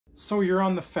So you're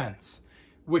on the fence.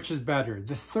 Which is better,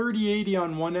 the 3080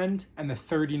 on one end and the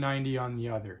 3090 on the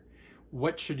other?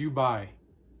 What should you buy?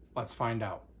 Let's find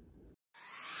out.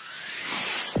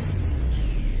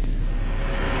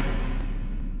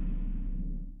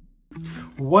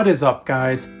 What is up,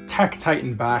 guys? Teck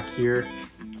Titan back here.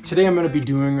 Today I'm going to be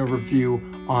doing a review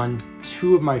on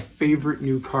two of my favorite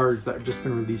new cards that have just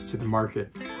been released to the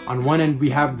market. On one end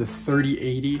we have the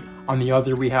 3080, on the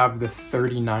other we have the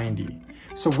 3090.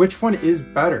 So which one is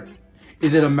better?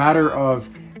 Is it a matter of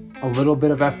a little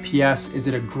bit of FPS? Is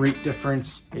it a great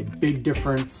difference, a big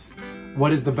difference?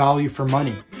 What is the value for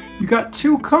money? You got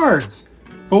two cards,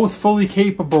 both fully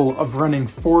capable of running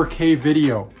 4K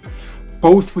video,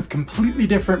 both with completely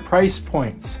different price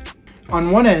points.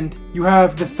 On one end, you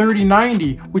have the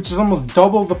 3090, which is almost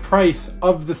double the price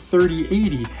of the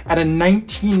 3080 at a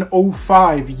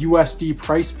 1905 USD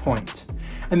price point.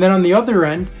 And then on the other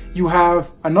end, you have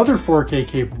another 4K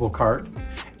capable card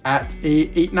at a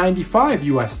 $895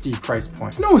 USD price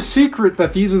point. It's no secret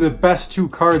that these are the best two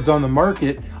cards on the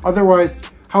market. Otherwise,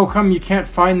 how come you can't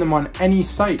find them on any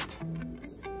site?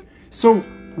 So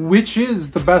which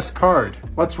is the best card?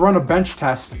 Let's run a bench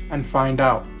test and find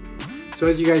out. So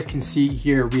as you guys can see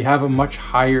here, we have a much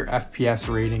higher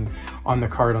FPS rating on the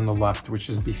card on the left, which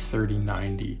is the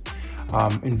 3090.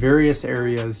 In various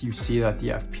areas, you see that the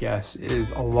FPS is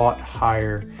a lot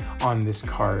higher on this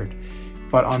card.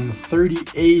 But on the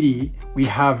 3080, we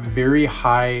have very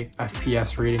high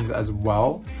FPS ratings as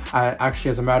well.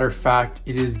 Actually, as a matter of fact,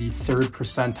 it is the 3rd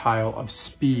percentile of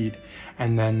speed.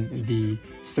 And then the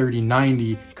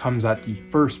 3090 comes at the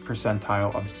 1st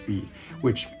percentile of speed,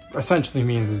 which essentially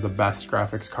means is the best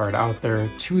graphics card out there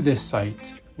to this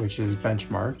site, which is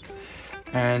Benchmark.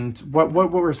 And what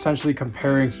we're essentially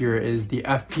comparing here is the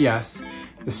FPS,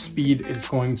 the speed it's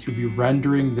going to be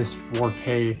rendering this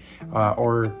 4K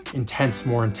or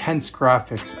more intense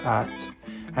graphics at.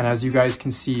 And as you guys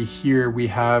can see here, we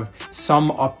have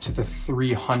some up to the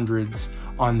 300s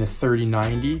on the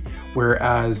 3090,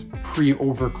 whereas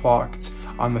pre-overclocked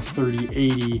on the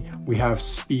 3080, we have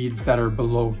speeds that are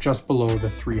just below the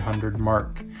 300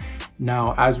 mark.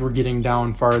 Now, as we're getting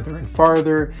down farther and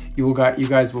farther, you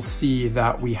guys will see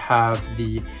that we have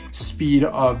the speed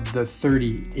of the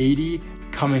 3080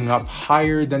 coming up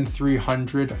higher than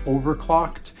 300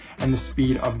 overclocked, and the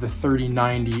speed of the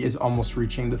 3090 is almost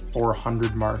reaching the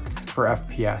 400 mark for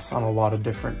FPS on a lot of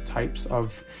different types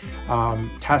of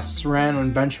tests ran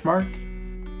on Benchmark.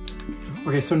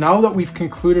 Okay, so now that we've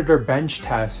concluded our bench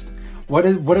test, what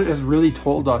it has really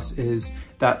told us is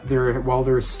that while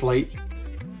there are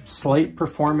slight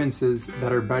performances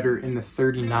that are better in the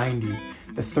 3090,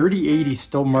 the 3080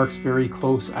 still marks very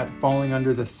close at falling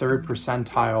under the 3rd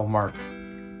percentile mark.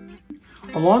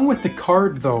 Along with the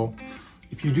card though,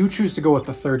 if you do choose to go with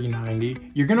the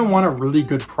 3090, you're going to want a really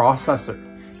good processor,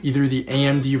 either the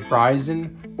AMD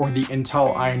Ryzen or the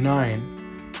Intel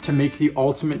i9, to make the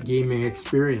ultimate gaming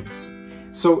experience.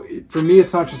 So for me,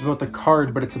 it's not just about the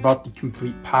card, but it's about the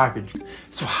complete package.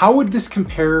 So how would this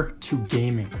compare to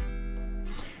gaming?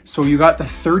 So you got the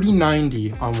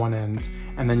 3090 on one end,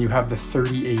 and then you have the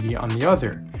 3080 on the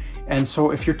other. And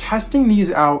so if you're testing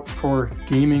these out for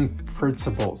gaming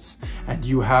principles, and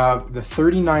you have the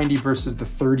 3090 versus the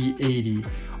 3080,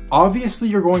 obviously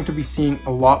you're going to be seeing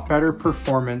a lot better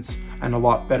performance and a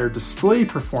lot better display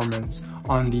performance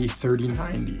on the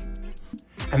 3090.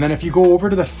 And then if you go over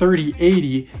to the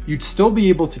 3080, you'd still be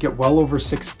able to get well over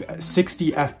 60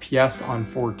 FPS on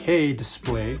 4K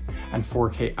display and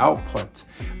 4K output,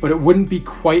 but it wouldn't be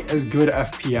quite as good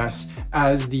FPS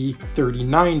as the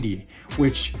 3090,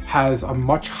 which has a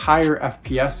much higher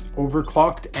FPS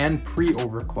overclocked and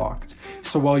pre-overclocked.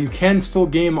 So while you can still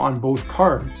game on both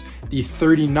cards, the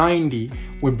 3090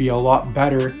 would be a lot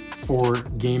better for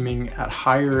gaming at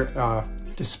higher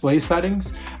display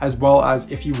settings, as well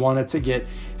as if you wanted to get,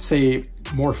 say,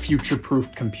 more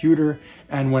future-proofed computer,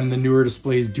 and when the newer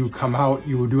displays do come out,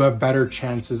 you do have better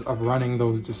chances of running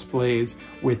those displays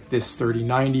with this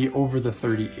 3090 over the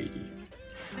 3080.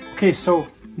 Okay, so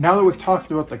now that we've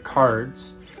talked about the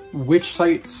cards, which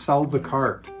sites sell the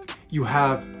card? You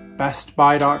have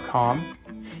bestbuy.com,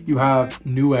 you have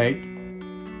Newegg,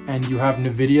 and you have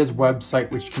Nvidia's website,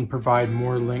 which can provide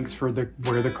more links for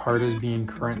where the card is being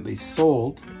currently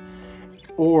sold.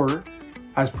 Or,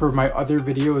 as per my other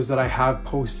videos that I have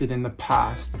posted in the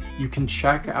past, you can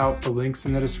check out the links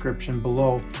in the description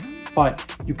below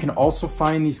But you can also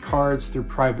find these cards through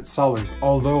private sellers,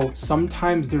 although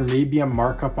sometimes there may be a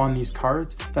markup on these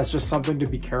cards. That's just something to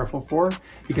be careful for,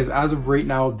 because as of right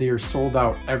now, they are sold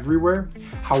out everywhere.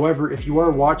 However, if you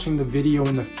are watching the video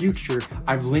in the future,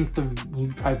 I've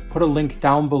put a link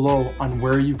down below on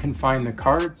where you can find the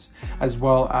cards, as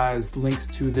well as links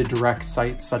to the direct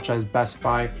sites such as Best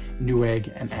Buy,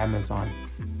 Newegg, and Amazon.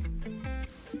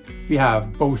 We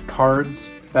have both cards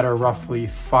that are roughly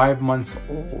 5 months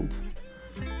old,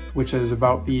 which is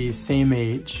about the same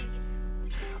age.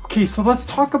 Okay, so let's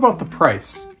talk about the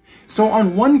price. So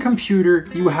on one computer,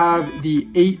 you have the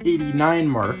 889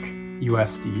 mark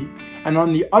USD, and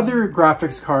on the other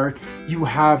graphics card, you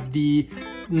have the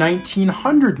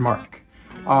 1900 mark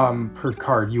per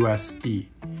card USD.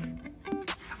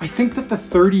 I think that the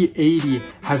 3080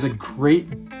 has a great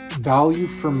value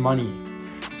for money.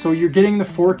 So you're getting the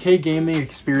 4K gaming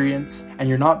experience and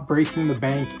you're not breaking the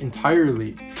bank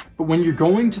entirely. But when you're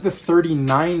going to the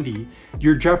 3090,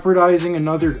 you're jeopardizing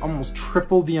another almost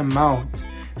triple the amount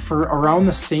for around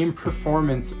the same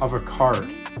performance of a card.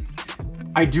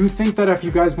 I do think that if you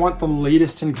guys want the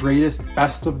latest and greatest,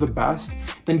 best of the best,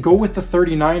 then go with the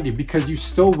 3090 because you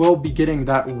still will be getting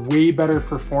that way better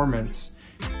performance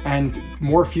and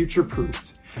more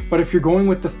future-proofed. But if you're going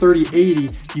with the 3080,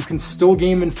 you can still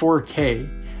game in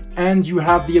 4K. And you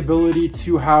have the ability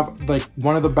to have like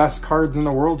one of the best cards in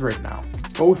the world right now.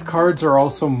 Both cards are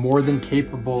also more than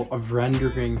capable of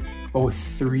rendering both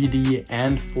 3D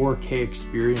and 4K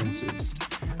experiences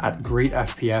at great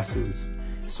FPSs.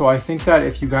 So I think that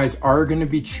if you guys are going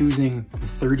to be choosing the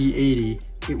 3080,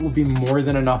 it will be more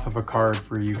than enough of a card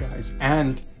for you guys.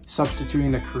 And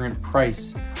substituting the current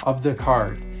price of the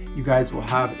card, you guys will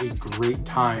have a great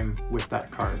time with that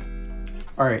card.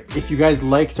 Alright, if you guys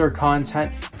liked our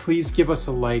content, please give us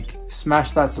a like,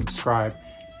 smash that subscribe,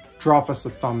 drop us a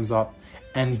thumbs up,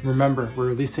 and remember, we're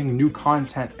releasing new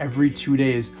content every 2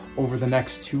 days over the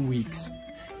next 2 weeks.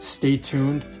 Stay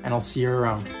tuned, and I'll see you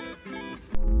around.